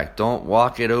dumbbell rack. Don't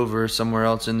walk it over somewhere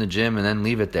else in the gym and then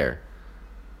leave it there.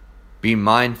 Be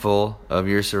mindful of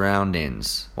your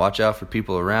surroundings. Watch out for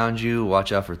people around you.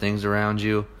 Watch out for things around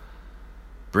you.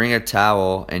 Bring a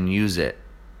towel and use it.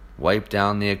 Wipe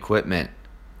down the equipment.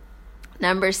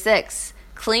 Number 6,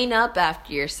 clean up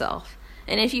after yourself.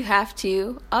 And if you have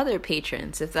to, other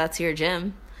patrons, if that's your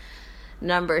gym.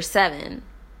 Number 7,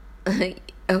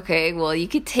 okay, well, you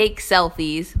could take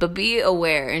selfies, but be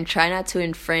aware and try not to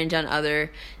infringe on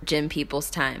other gym people's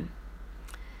time.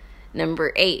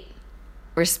 Number 8,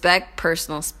 respect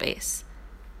personal space.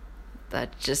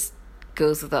 That just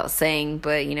goes without saying,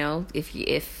 but, you know,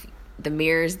 if the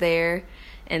mirror's there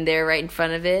and they're right in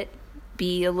front of it,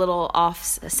 be a little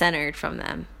off-centered from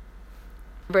them.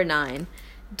 Number 9,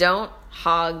 don't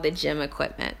hog the gym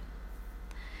equipment.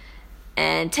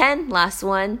 And 10, last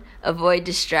one, avoid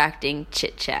distracting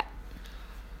chit-chat.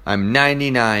 I'm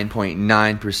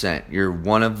 99.9%. You're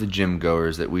one of the gym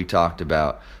goers that we talked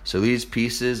about. So these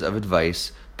pieces of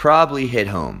advice probably hit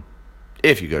home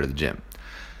if you go to the gym.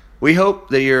 We hope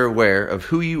that you're aware of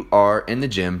who you are in the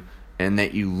gym and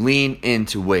that you lean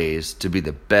into ways to be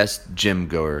the best gym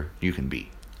goer you can be.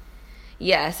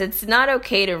 Yes, it's not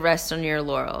okay to rest on your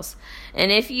laurels.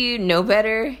 And if you know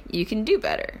better, you can do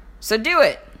better. So do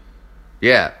it.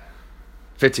 Yeah.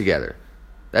 Fit together.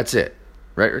 That's it.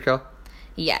 Right, Raquel?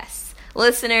 Yes.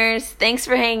 Listeners, thanks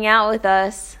for hanging out with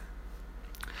us.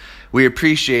 We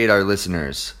appreciate our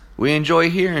listeners. We enjoy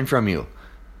hearing from you.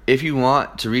 If you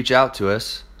want to reach out to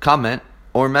us, comment,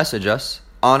 or message us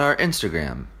on our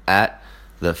Instagram at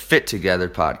the Fit Together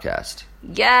Podcast.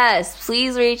 Yes,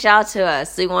 please reach out to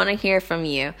us. We want to hear from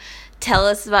you. Tell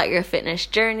us about your fitness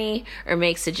journey or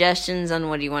make suggestions on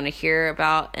what you want to hear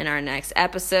about in our next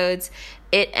episodes.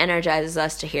 It energizes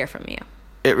us to hear from you.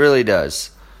 It really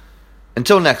does.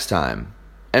 Until next time,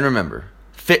 and remember,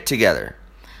 fit together.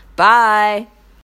 Bye.